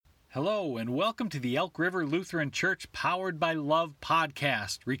Hello, and welcome to the Elk River Lutheran Church Powered by Love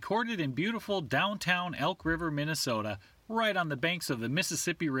podcast, recorded in beautiful downtown Elk River, Minnesota, right on the banks of the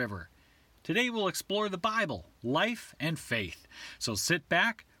Mississippi River. Today we'll explore the Bible, life, and faith. So sit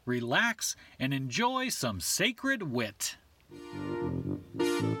back, relax, and enjoy some sacred wit.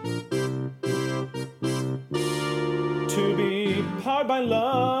 To be powered by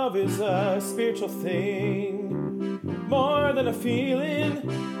love is a spiritual thing, more than a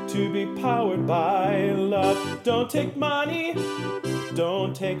feeling. To be powered by love. Don't take money,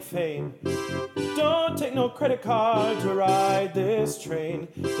 don't take fame, don't take no credit card to ride this train.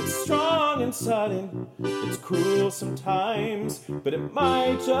 It's strong and sudden, it's cruel sometimes, but it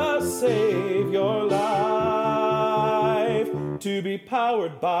might just save your life. To be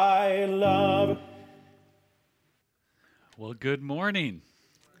powered by love. Well, good morning.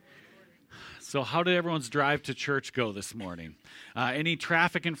 So how did everyone's drive to church go this morning? Any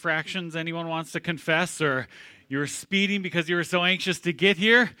traffic infractions anyone wants to confess, or you were speeding because you were so anxious to get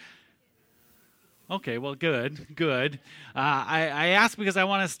here? Okay, well, good. I asked because I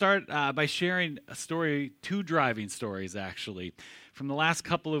want to start by sharing a story, two driving stories, actually, from the last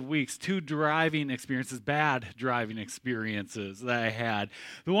couple of weeks, two driving experiences, bad driving experiences that I had.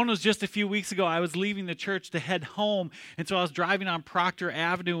 The one was just a few weeks ago. I was leaving the church to head home, and so I was driving on Proctor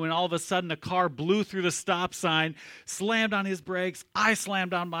Avenue, and all of a sudden a car blew through the stop sign, slammed on his brakes. I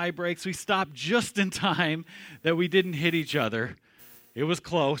slammed on my brakes. We stopped just in time that we didn't hit each other. It was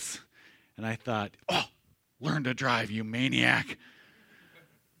close. And I thought, learn to drive, you maniac.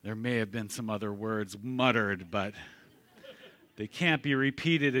 There may have been some other words muttered, but they can't be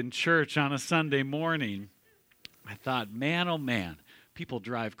repeated in church on a Sunday morning. I thought, man, oh man, people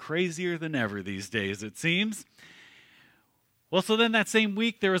drive crazier than ever these days, it seems. Well, so then that same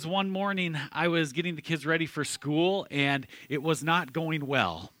week, there was one morning I was getting the kids ready for school, and it was not going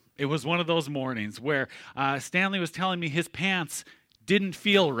well. It was one of those mornings where Stanley was telling me his pants didn't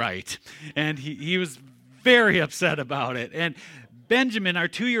feel right, and he was very upset about it. And Benjamin, our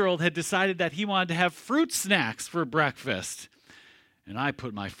 2-year-old, had decided that he wanted to have fruit snacks for breakfast. And I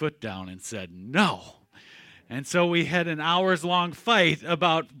put my foot down and said, no. And so we had an hours-long fight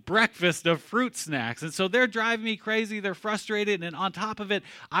about breakfast of fruit snacks. And so they're driving me crazy. They're frustrated. And on top of it,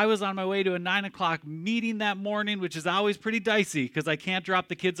 I was on my way to a 9 o'clock meeting that morning, which is always pretty dicey because I can't drop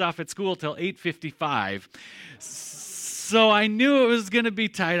the kids off at school till 8:55. So I knew it was going to be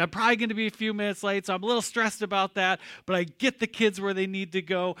tight. I'm probably going to be a few minutes late, so I'm a little stressed about that. But I get the kids where they need to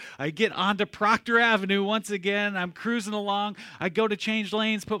go. I get onto Proctor Avenue once again. I'm cruising along. I go to change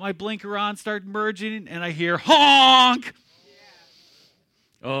lanes, put my blinker on, start merging, and I hear honk.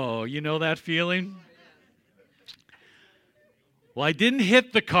 Yeah. Oh, you know that feeling? Well, I didn't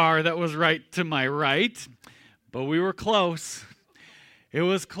hit the car that was right to my right, but we were close. It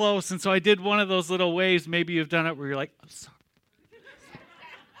was close, and so I did one of those little waves. Maybe you've done it where you're like, I'm sorry.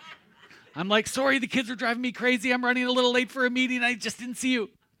 I'm like, sorry, the kids are driving me crazy. I'm running a little late for a meeting. I just didn't see you.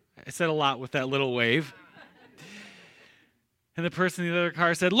 I said a lot with that little wave. And the person in the other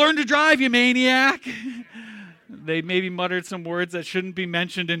car said, learn to drive, you maniac. They maybe muttered some words that shouldn't be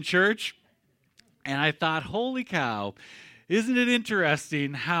mentioned in church. And I thought, holy cow, isn't it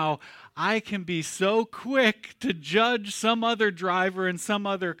interesting how I can be so quick to judge some other driver in some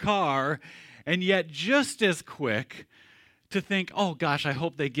other car, and yet just as quick to think, oh gosh, I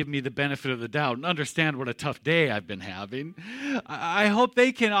hope they give me the benefit of the doubt and understand what a tough day I've been having. I hope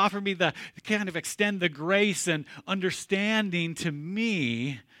they can offer me the kind of extend the grace and understanding to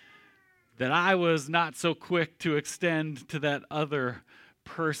me that I was not so quick to extend to that other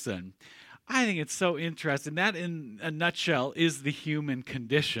person. I think it's so interesting. That, in a nutshell, is the human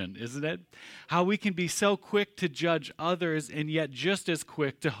condition, isn't it? How we can be so quick to judge others and yet just as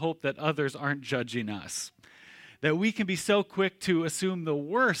quick to hope that others aren't judging us. That we can be so quick to assume the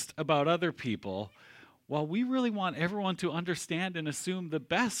worst about other people while we really want everyone to understand and assume the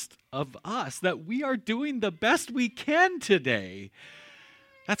best of us, that we are doing the best we can today.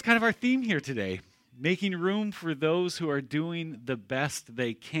 That's kind of our theme here today. Making room for those who are doing the best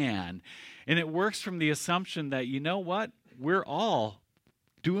they can. And it works from the assumption that, you know what? We're all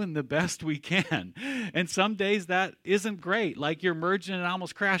doing the best we can. And some days that isn't great, like you're merging and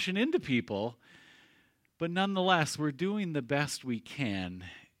almost crashing into people. But nonetheless, we're doing the best we can.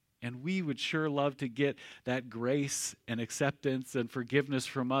 And we would sure love to get that grace and acceptance and forgiveness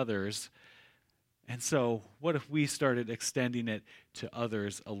from others. And so what if we started extending it to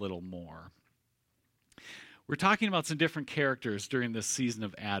others a little more? We're talking about some different characters during this season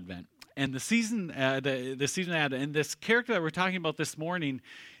of Advent. And the season of Advent, and this character that we're talking about this morning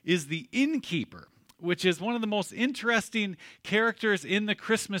is the innkeeper. which is one of the most interesting characters in the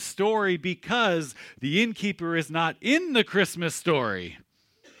Christmas story because the innkeeper is not in the Christmas story.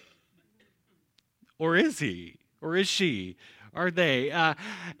 Or is he? Or is she? Are they?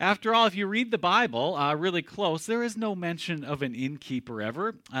 After all, if you read the Bible really close, there is no mention of an innkeeper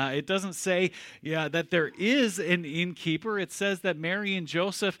ever. It doesn't say that there is an innkeeper. It says that Mary and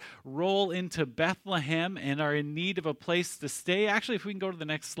Joseph roll into Bethlehem and are in need of a place to stay. Actually, if we can go to the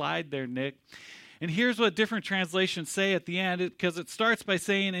next slide there, Nick. And here's what different translations say at the end, because it starts by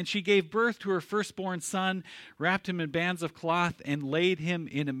saying, "And she gave birth to her firstborn son, wrapped him in bands of cloth, and laid him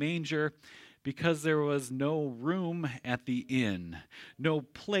in a manger, because there was no room at the inn, no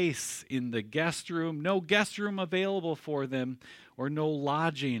place in the guest room, no guest room available for them, or no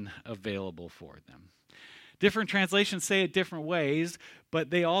lodging available for them." Different translations say it different ways, but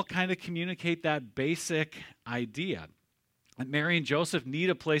they all kind of communicate that basic idea. And Mary and Joseph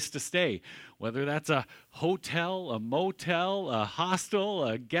need a place to stay, whether that's a hotel, a motel, a hostel,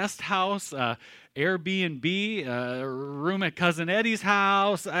 a guest house, Airbnb, a room at Cousin Eddie's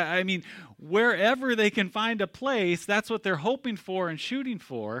house. I mean, wherever they can find a place, that's what they're hoping for and shooting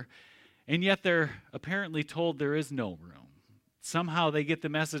for. And yet they're apparently told there is no room. Somehow they get the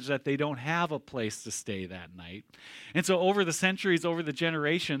message that they don't have a place to stay that night. And so over the centuries, over the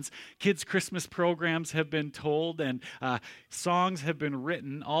generations, kids' Christmas programs have been told and songs have been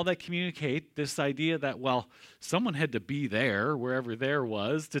written, all that communicate this idea that, well, someone had to be there, wherever there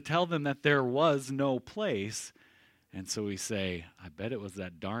was, to tell them that there was no place. And so we say, I bet it was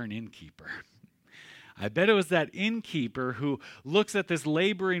that darn innkeeper. I bet it was that innkeeper who looks at this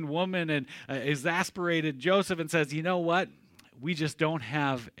laboring woman and exasperated Joseph and says, you know what? We just don't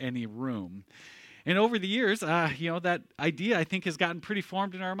have any room. And over the years, that idea, I think, has gotten pretty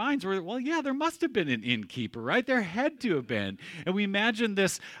formed in our minds where, well, yeah, there must have been an innkeeper, right? There had to have been. And we imagine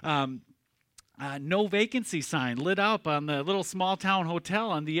this no vacancy sign lit up on the little small town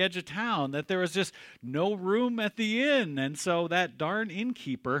hotel on the edge of town, that there was just no room at the inn. And so that darn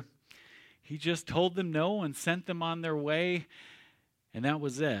innkeeper, he just told them no and sent them on their way, and that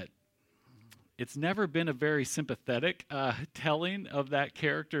was it. It's never been a very sympathetic telling of that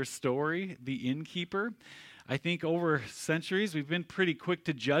character's story, the innkeeper. I think over centuries, we've been pretty quick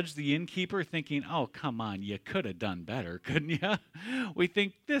to judge the innkeeper, thinking, oh, come on, you could have done better, couldn't you? We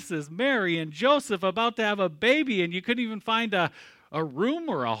think this is Mary and Joseph about to have a baby, and you couldn't even find a room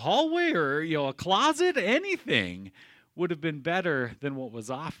or a hallway or a closet. Anything would have been better than what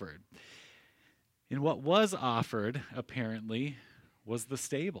was offered. And what was offered, apparently, was the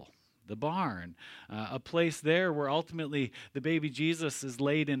stable. The barn, a place there where ultimately the baby Jesus is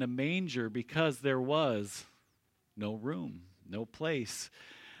laid in a manger because there was no room, no place,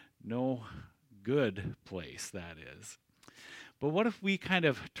 no good place, that is. But what if we kind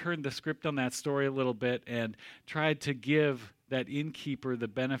of turned the script on that story a little bit and tried to give that innkeeper the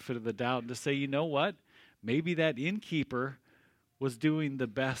benefit of the doubt and to say, you know what? Maybe that innkeeper was doing the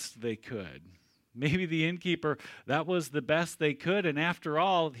best they could. Maybe the innkeeper, that was the best they could. And after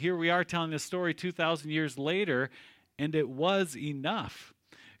all, here we are telling this story 2,000 years later, and it was enough.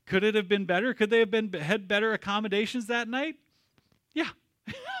 Could it have been better? Could they have had better accommodations that night? Yeah,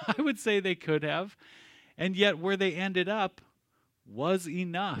 I would say they could have. And yet where they ended up was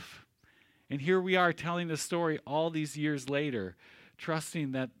enough. And here we are telling the story all these years later,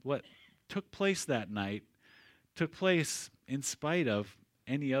 trusting that what took place that night took place in spite of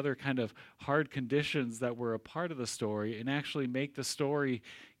any other kind of hard conditions that were a part of the story, and actually make the story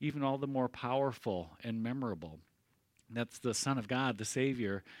even all the more powerful and memorable. That's the Son of God, the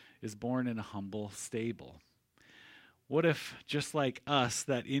Savior, is born in a humble stable. What if, just like us,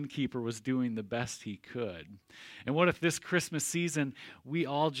 that innkeeper was doing the best he could? And what if this Christmas season, we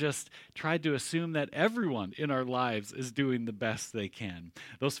all just tried to assume that everyone in our lives is doing the best they can?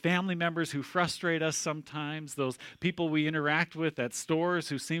 Those family members who frustrate us sometimes, those people we interact with at stores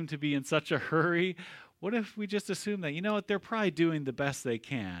who seem to be in such a hurry, what if we just assume that, you know what, they're probably doing the best they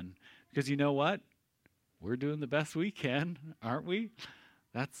can? Because you know what? We're doing the best we can, aren't we?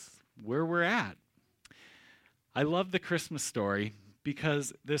 That's where we're at. I love the Christmas story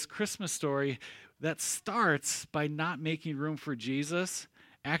because this Christmas story that starts by not making room for Jesus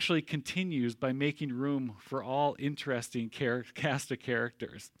actually continues by making room for all interesting cast of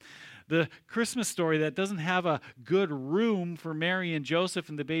characters. The Christmas story that doesn't have a good room for Mary and Joseph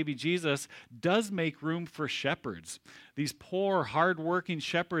and the baby Jesus does make room for shepherds. These poor, hardworking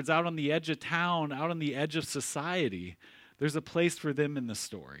shepherds out on the edge of town, out on the edge of society. There's a place for them in the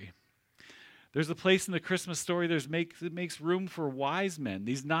story. There's a place in the Christmas story that makes room for wise men,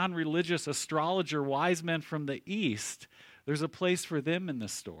 these non-religious astrologer wise men from the East. There's a place for them in the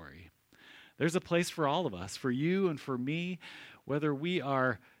story. There's a place for all of us, for you and for me, whether we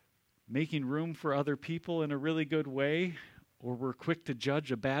are making room for other people in a really good way or we're quick to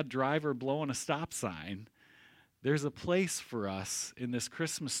judge a bad driver blowing a stop sign. There's a place for us in this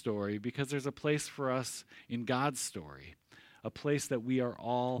Christmas story because there's a place for us in God's story, a place that we are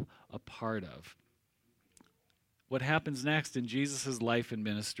all a part of. What happens next in Jesus' life and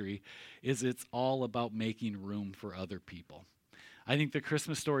ministry is it's all about making room for other people. I think the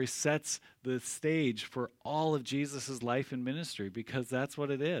Christmas story sets the stage for all of Jesus' life and ministry because that's what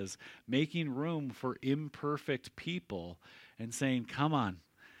it is, making room for imperfect people and saying, come on,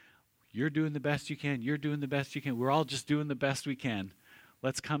 you're doing the best you can, you're doing the best you can, we're all just doing the best we can.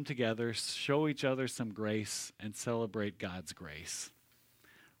 Let's come together, show each other some grace, and celebrate God's grace.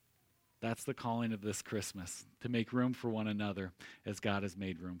 That's the calling of this Christmas, to make room for one another as God has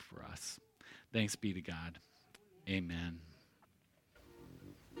made room for us. Thanks be to God. Amen.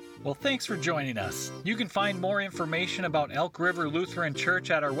 Well, thanks for joining us. You can find more information about Elk River Lutheran Church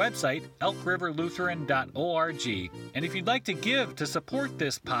at our website, elkriverlutheran.org. And if you'd like to give to support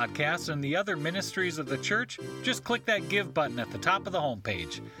this podcast and the other ministries of the church, just click that Give button at the top of the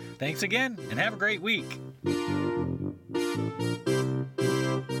homepage. Thanks again, and have a great week.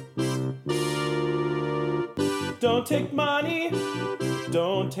 Don't take money,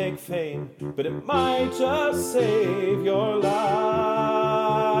 don't take fame, but it might just save your life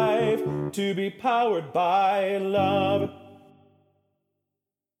to be powered by love.